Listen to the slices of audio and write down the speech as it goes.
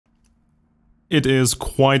it is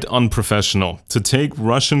quite unprofessional to take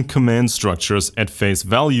Russian command structures at face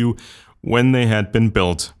value when they had been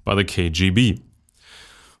built by the KGB.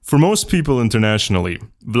 For most people internationally,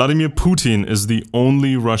 Vladimir Putin is the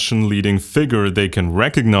only Russian leading figure they can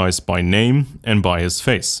recognize by name and by his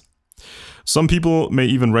face. Some people may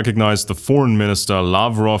even recognize the foreign minister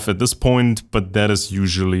Lavrov at this point, but that is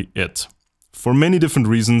usually it. For many different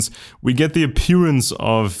reasons, we get the appearance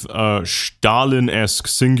of a Stalin-esque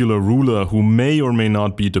singular ruler who may or may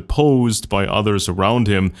not be deposed by others around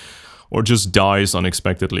him, or just dies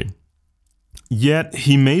unexpectedly. Yet,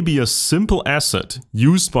 he may be a simple asset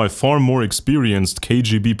used by far more experienced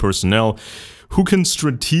KGB personnel who can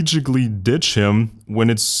strategically ditch him when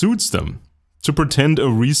it suits them, to pretend a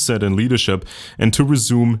reset in leadership and to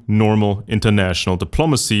resume normal international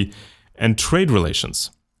diplomacy and trade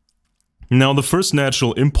relations. Now, the first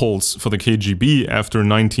natural impulse for the KGB after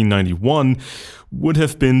 1991 would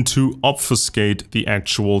have been to obfuscate the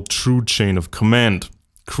actual true chain of command,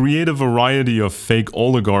 create a variety of fake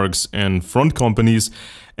oligarchs and front companies,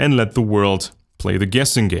 and let the world play the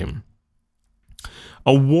guessing game.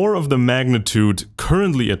 A war of the magnitude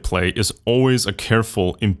currently at play is always a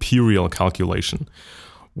careful imperial calculation.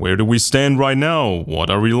 Where do we stand right now? What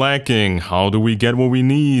are we lacking? How do we get what we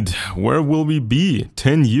need? Where will we be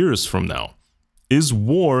 10 years from now? Is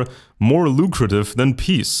war more lucrative than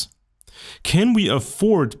peace? Can we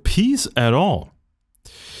afford peace at all?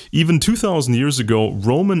 Even 2,000 years ago,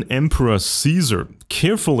 Roman Emperor Caesar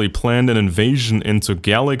carefully planned an invasion into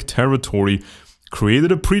Gallic territory,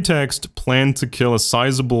 created a pretext, planned to kill a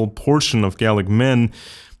sizable portion of Gallic men,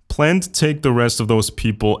 planned to take the rest of those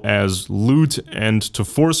people as loot and to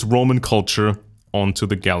force Roman culture onto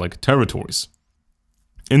the Gallic territories.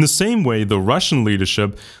 In the same way, the Russian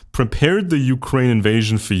leadership prepared the Ukraine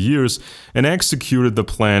invasion for years and executed the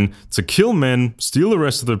plan to kill men, steal the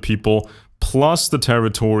rest of their people, plus the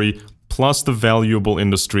territory, plus the valuable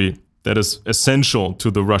industry that is essential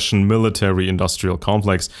to the Russian military-industrial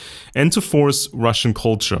complex, and to force Russian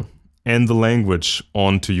culture and the language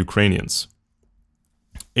onto Ukrainians.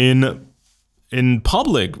 In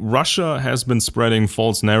public, Russia has been spreading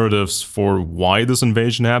false narratives for why this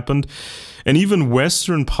invasion happened, and even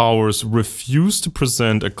Western powers refuse to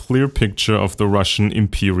present a clear picture of the Russian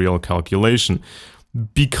imperial calculation,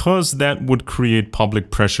 because that would create public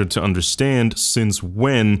pressure to understand since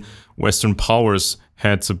when Western powers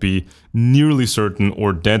had to be nearly certain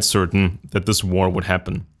or dead certain that this war would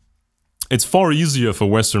happen. It's far easier for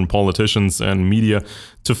Western politicians and media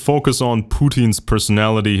to focus on Putin's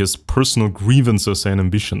personality, his personal grievances and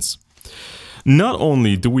ambitions. Not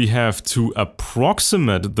only do we have to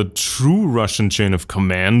approximate the true Russian chain of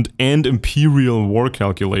command and imperial war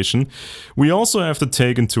calculation, we also have to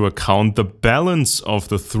take into account the balance of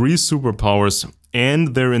the three superpowers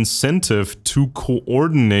and their incentive to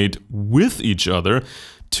coordinate with each other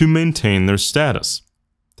to maintain their status.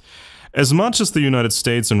 As much as the United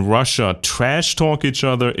States and Russia trash talk each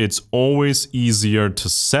other, it's always easier to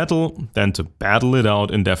settle than to battle it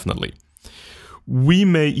out indefinitely. We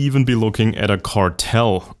may even be looking at a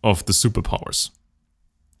cartel of the superpowers.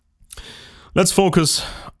 Let's focus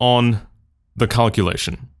on the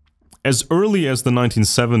calculation. As early as the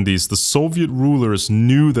 1970s, the Soviet rulers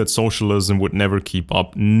knew that socialism would never keep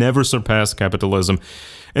up, never surpass capitalism,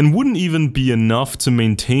 and wouldn't even be enough to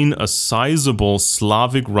maintain a sizable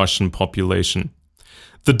Slavic Russian population.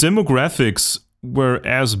 The demographics were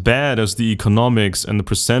as bad as the economics, and the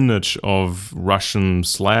percentage of Russian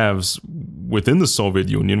Slavs within the Soviet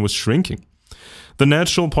Union was shrinking. The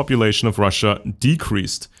natural population of Russia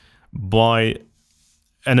decreased by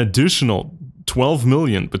an additional 12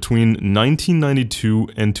 million between 1992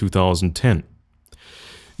 and 2010.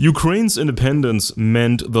 Ukraine's independence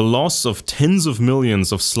meant the loss of tens of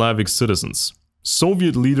millions of Slavic citizens.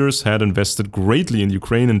 Soviet leaders had invested greatly in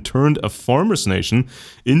Ukraine and turned a farmers' nation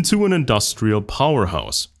into an industrial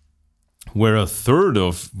powerhouse, where a third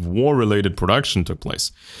of war-related production took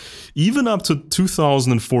place. Even up to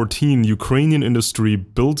 2014, Ukrainian industry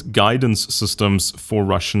built guidance systems for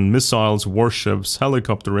Russian missiles, warships,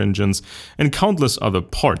 helicopter engines, and countless other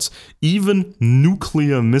parts. Even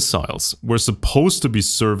nuclear missiles were supposed to be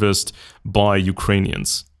serviced by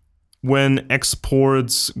Ukrainians. When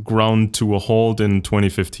exports ground to a halt in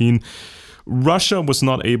 2015, Russia was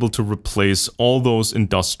not able to replace all those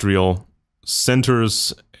industrial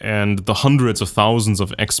centers and the hundreds of thousands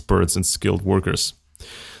of experts and skilled workers.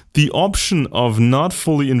 The option of not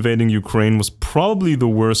fully invading Ukraine was probably the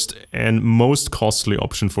worst and most costly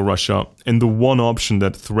option for Russia, and the one option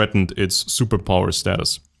that threatened its superpower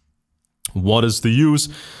status. What is the use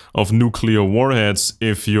of nuclear warheads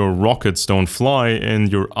if your rockets don't fly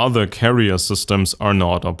and your other carrier systems are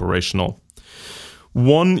not operational?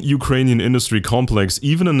 One Ukrainian industry complex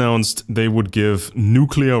even announced they would give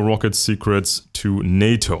nuclear rocket secrets to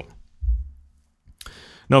NATO.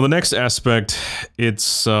 Now, the next aspect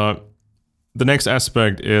is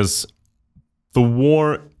the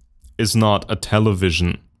war is not a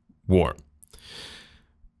television war.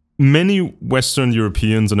 Many Western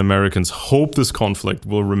Europeans and Americans hope this conflict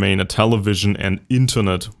will remain a television and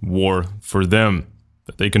internet war for them,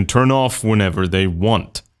 that they can turn off whenever they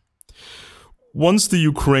want. Once the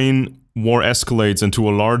Ukraine war escalates into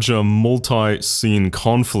a larger multi-scene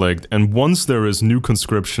conflict, and once there is new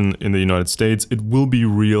conscription in the United States, it will be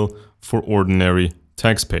real for ordinary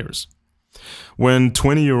taxpayers. When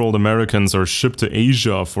 20-year-old Americans are shipped to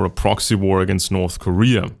Asia for a proxy war against North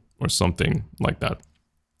Korea, or something like that.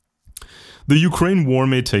 The Ukraine war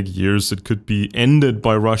may take years. It could be ended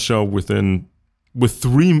by Russia with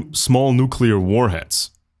 3 small nuclear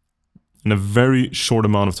warheads in a very short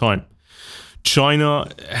amount of time. China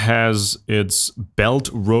has its Belt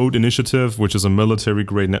Road Initiative, which is a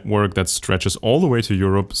military-grade network that stretches all the way to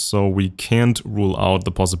Europe, so we can't rule out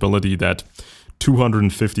the possibility that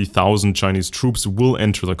 250,000 Chinese troops will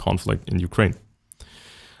enter the conflict in Ukraine.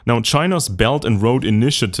 Now, China's Belt and Road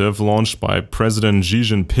Initiative, launched by President Xi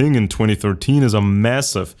Jinping in 2013, is a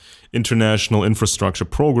massive international infrastructure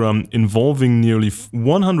program involving nearly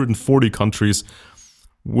 140 countries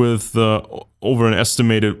with over an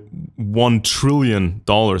estimated $1 trillion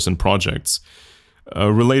in projects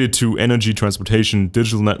related to energy, transportation,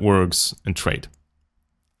 digital networks, and trade.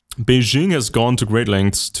 Beijing has gone to great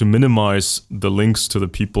lengths to minimize the links to the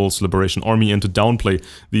People's Liberation Army and to downplay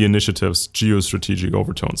the initiative's geostrategic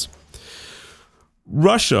overtones.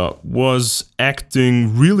 Russia was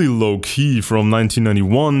acting really low-key from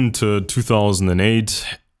 1991 to 2008,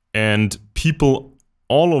 and people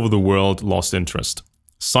all over the world lost interest.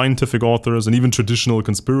 Scientific authors and even traditional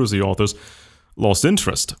conspiracy authors lost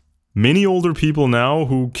interest. Many older people now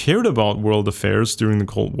who cared about world affairs during the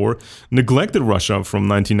Cold War neglected Russia from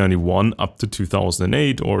 1991 up to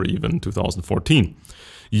 2008 or even 2014.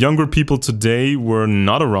 Younger people today were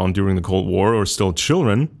not around during the Cold War or still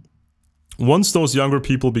children. Once those younger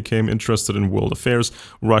people became interested in world affairs,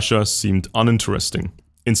 Russia seemed uninteresting.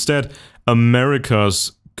 Instead,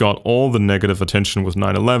 America's got all the negative attention with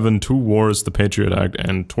 9/11, 2 wars, the Patriot Act,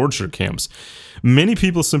 and torture camps. Many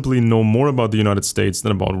people simply know more about the United States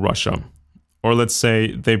than about Russia. Or let's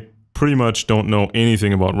say they pretty much don't know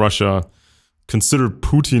anything about Russia, consider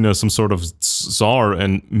Putin as some sort of czar,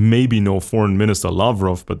 and maybe know Foreign Minister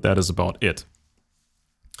Lavrov, but that is about it.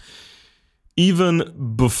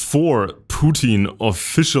 Even before Putin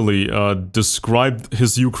officially described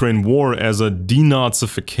his Ukraine war as a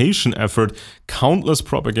denazification effort, countless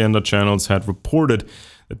propaganda channels had reported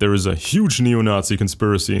that there is a huge neo-Nazi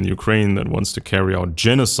conspiracy in Ukraine that wants to carry out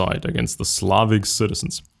genocide against the Slavic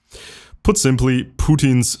citizens. Put simply,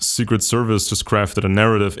 Putin's Secret Service just crafted a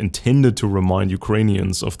narrative intended to remind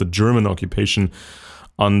Ukrainians of the German occupation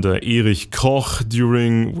under Erich Koch,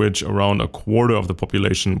 during which around a quarter of the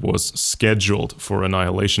population was scheduled for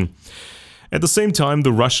annihilation. At the same time,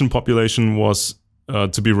 the Russian population was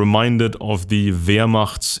to be reminded of the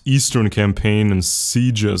Wehrmacht's Eastern campaign and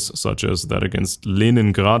sieges such as that against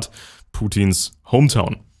Leningrad, Putin's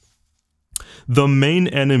hometown. The main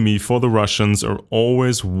enemy for the Russians are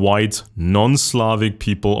always white, non-Slavic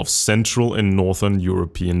people of Central and Northern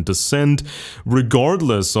European descent,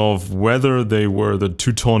 regardless of whether they were the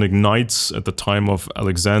Teutonic Knights at the time of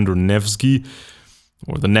Alexander Nevsky,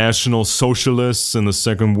 or the National Socialists in the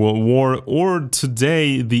Second World War, or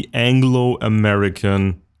today the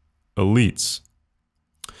Anglo-American elites.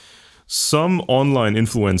 Some online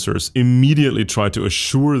influencers immediately tried to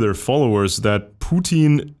assure their followers that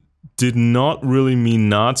Putin did not really mean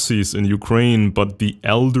Nazis in Ukraine, but the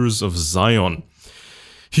elders of Zion.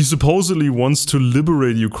 He supposedly wants to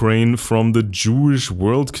liberate Ukraine from the Jewish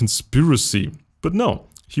world conspiracy. But no,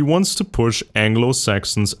 he wants to push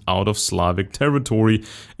Anglo-Saxons out of Slavic territory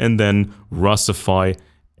and then Russify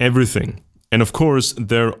everything. And of course,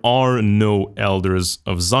 there are no elders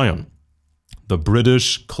of Zion. The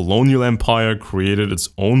British colonial empire created its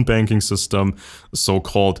own banking system, the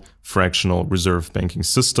so-called fractional reserve banking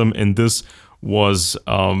system, and this was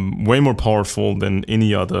way more powerful than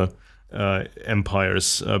any other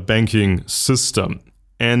empire's banking system.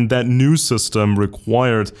 And that new system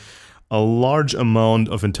required a large amount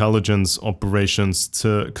of intelligence operations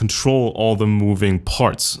to control all the moving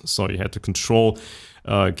parts. So you had to control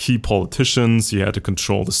key politicians, you had to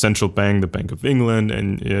control the central bank, the Bank of England,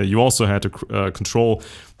 and you also had to control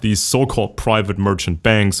these so-called private merchant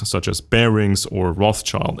banks, such as Barings or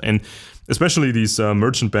Rothschild. And especially these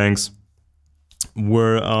merchant banks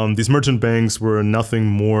were nothing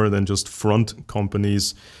more than just front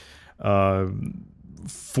companies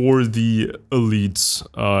for the elite's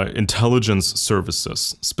intelligence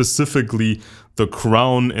services, specifically the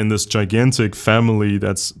crown and this gigantic family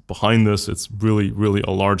that's behind this. It's really, really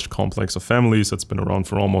a large complex of families that's been around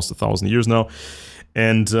for almost 1,000 years now.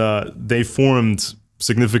 And they formed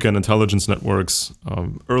significant intelligence networks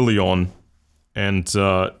early on. And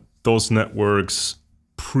those networks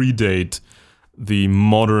predate the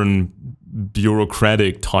modern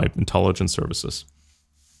bureaucratic type intelligence services.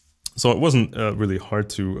 So it wasn't really hard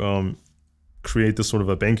to create this sort of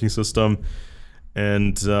a banking system,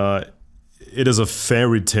 and it is a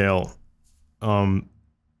fairy tale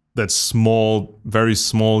that very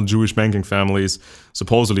small Jewish banking families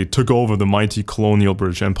supposedly took over the mighty colonial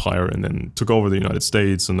British Empire and then took over the United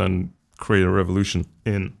States and then created a revolution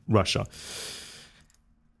in Russia.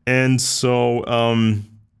 And so,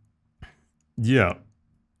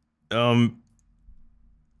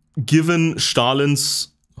 given Stalin's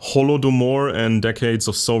Holodomor and decades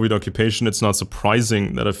of Soviet occupation, it's not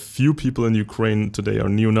surprising that a few people in Ukraine today are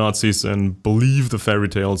neo-Nazis and believe the fairy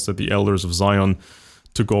tales that the elders of Zion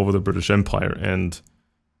took over the British Empire and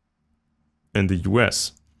the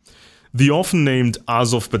US. The often named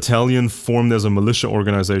Azov Battalion formed as a militia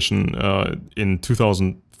organization in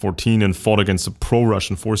 2014 and fought against the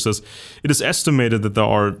pro-Russian forces. It is estimated that there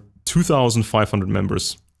are 2,500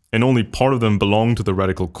 members, and only part of them belong to the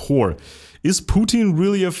radical core. Is Putin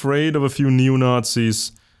really afraid of a few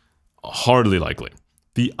neo-Nazis? Hardly likely.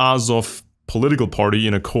 The Azov political party,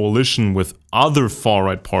 in a coalition with other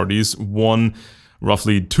far-right parties, won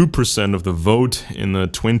roughly 2% of the vote in the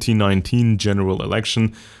 2019 general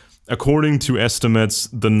election. According to estimates,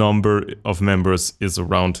 the number of members is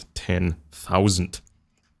around 10,000.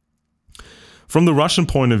 From the Russian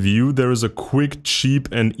point of view, there is a quick, cheap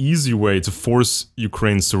and easy way to force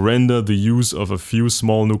Ukraine's surrender, the use of a few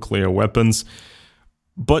small nuclear weapons.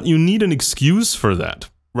 But you need an excuse for that.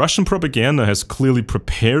 Russian propaganda has clearly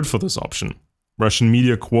prepared for this option. Russian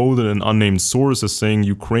media quoted an unnamed source as saying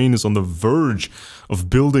Ukraine is on the verge of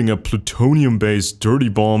building a plutonium-based dirty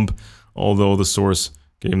bomb, although the source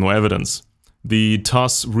gave no evidence. The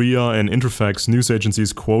TASS, RIA, and Interfax news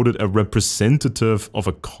agencies quoted a representative of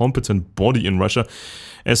a competent body in Russia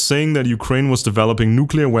as saying that Ukraine was developing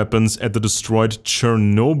nuclear weapons at the destroyed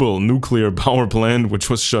Chernobyl nuclear power plant, which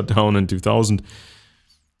was shut down in 2000.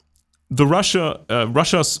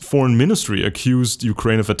 Russia's foreign ministry accused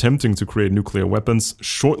Ukraine of attempting to create nuclear weapons.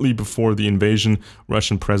 Shortly before the invasion,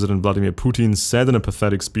 Russian President Vladimir Putin said in a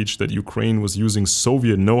pathetic speech that Ukraine was using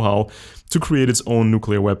Soviet know-how to create its own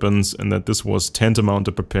nuclear weapons and that this was tantamount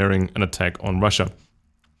to preparing an attack on Russia.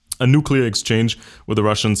 A nuclear exchange with the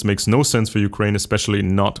Russians makes no sense for Ukraine, especially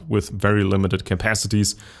not with very limited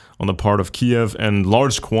capacities on the part of Kiev, and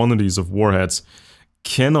large quantities of warheads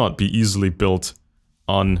cannot be easily built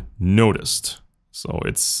unnoticed. So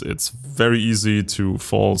it's very easy to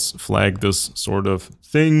false flag this sort of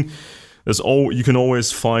thing. You can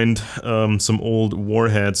always find some old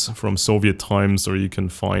warheads from Soviet times, or you can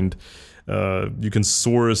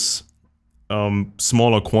source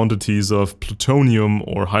smaller quantities of plutonium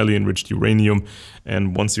or highly enriched uranium,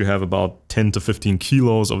 and once you have about 10 to 15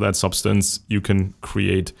 kilos of that substance, you can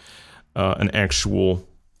create an actual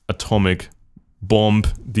atomic bomb.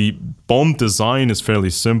 The bomb design is fairly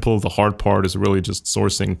simple. The hard part is really just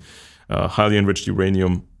sourcing highly enriched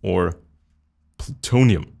uranium or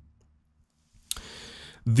plutonium.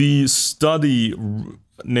 The study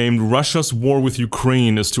named Russia's War with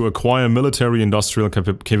Ukraine is to acquire military industrial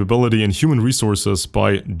capability and human resources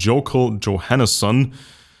by Jokal Johannesson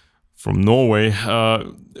from Norway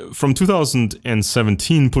from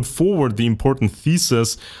 2017 put forward the important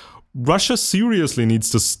thesis: Russia seriously needs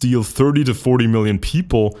to steal 30 to 40 million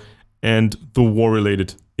people and the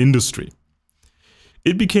war-related industry.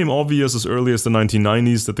 It became obvious as early as the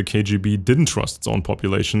 1990s that the KGB didn't trust its own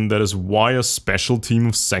population. That is why a special team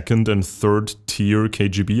of second and third tier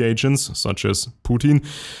KGB agents, such as Putin,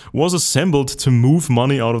 was assembled to move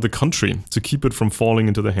money out of the country to keep it from falling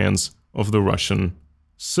into the hands of the Russian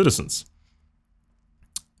citizens.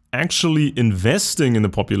 Actually investing in the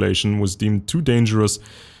population was deemed too dangerous,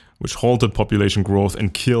 which halted population growth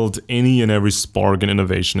and killed any and every spark and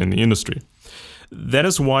innovation in the industry. That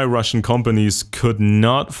is why Russian companies could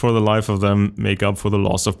not for the life of them make up for the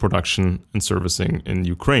loss of production and servicing in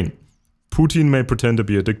Ukraine. Putin may pretend to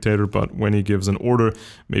be a dictator, but when he gives an order,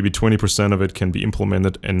 maybe 20% of it can be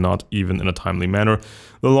implemented and not even in a timely manner.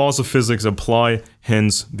 The laws of physics apply,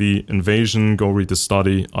 hence the invasion. Go read the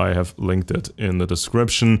study. I have linked it in the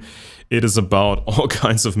description. It is about all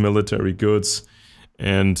kinds of military goods,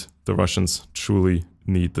 and the Russians truly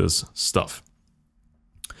need this stuff.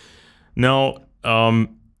 Now,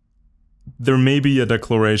 there may be a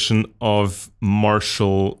declaration of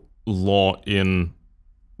martial law in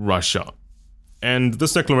Russia. And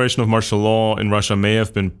this declaration of martial law in Russia may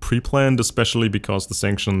have been pre-planned, especially because the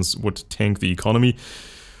sanctions would tank the economy.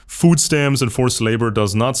 Food stamps and forced labor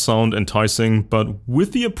does not sound enticing, but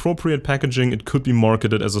with the appropriate packaging, it could be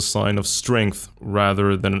marketed as a sign of strength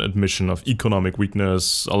rather than an admission of economic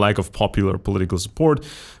weakness, a lack of popular political support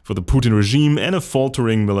for the Putin regime, and a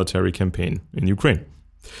faltering military campaign in Ukraine.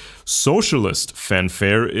 Socialist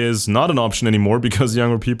fanfare is not an option anymore because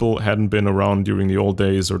younger people hadn't been around during the old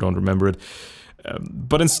days or don't remember it.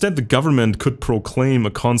 But instead, the government could proclaim a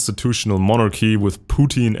constitutional monarchy with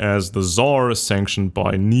Putin as the Tsar, sanctioned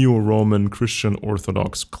by neo-Roman Christian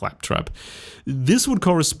Orthodox claptrap. This would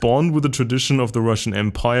correspond with the tradition of the Russian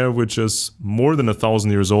Empire, which is more than 1,000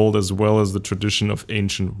 years old, as well as the tradition of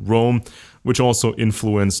ancient Rome, which also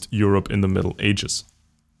influenced Europe in the Middle Ages.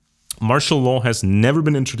 Martial law has never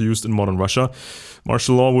been introduced in modern Russia.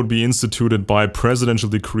 Martial law would be instituted by presidential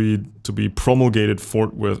decree to be promulgated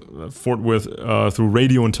forthwith through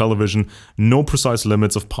radio and television. No precise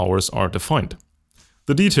limits of powers are defined.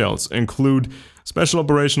 The details include special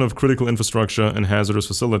operation of critical infrastructure and hazardous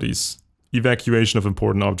facilities, evacuation of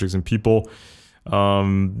important objects and people,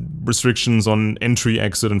 restrictions on entry,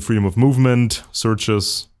 exit, and freedom of movement,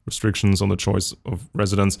 searches, restrictions on the choice of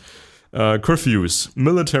residence, curfews,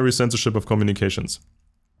 military censorship of communications,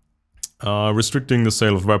 restricting the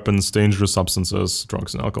sale of weapons, dangerous substances,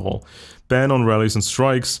 drugs and alcohol, ban on rallies and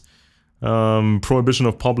strikes, prohibition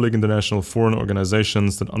of public, international, foreign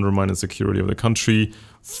organizations that undermine the security of the country,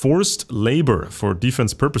 forced labor for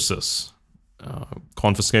defense purposes,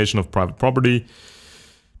 confiscation of private property,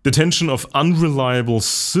 detention of unreliable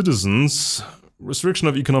citizens, restriction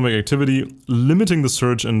of economic activity, limiting the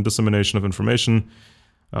search and dissemination of information,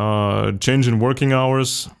 change in working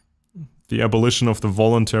hours, the abolition of the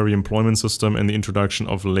voluntary employment system, and the introduction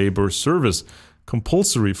of labor service,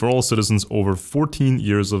 compulsory for all citizens over 14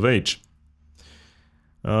 years of age.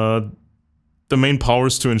 The main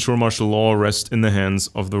powers to ensure martial law rest in the hands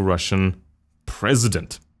of the Russian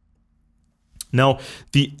president. Now,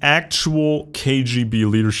 the actual KGB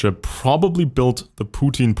leadership probably built the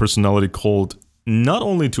Putin personality cult not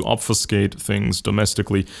only to obfuscate things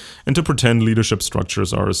domestically and to pretend leadership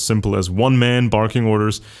structures are as simple as one man barking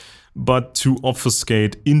orders, but to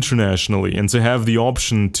obfuscate internationally and to have the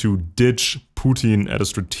option to ditch Putin at a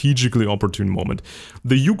strategically opportune moment.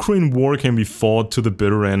 The Ukraine war can be fought to the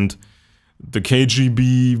bitter end. The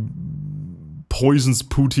KGB poisons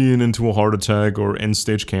Putin into a heart attack or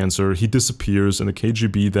end-stage cancer. He disappears, and the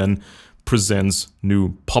KGB then presents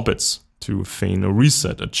new puppets to feign a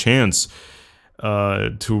reset, a chance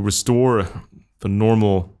to restore the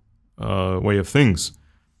normal way of things.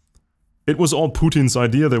 It was all Putin's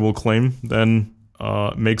idea, they will claim, then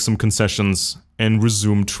make some concessions and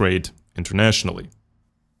resume trade internationally.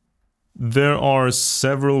 There are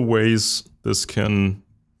several ways this can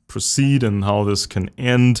proceed and how this can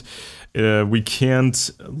end. We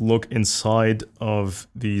can't look inside of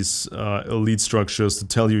these elite structures to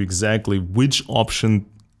tell you exactly which option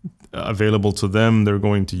available to them they're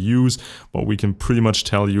going to use, but we can pretty much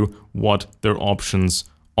tell you what their options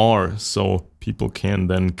are, so people can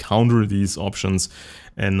then counter these options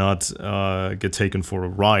and not get taken for a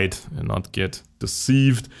ride and not get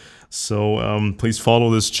deceived. So please follow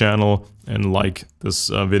this channel and like this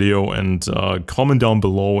video and comment down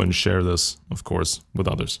below and share this, of course, with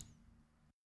others.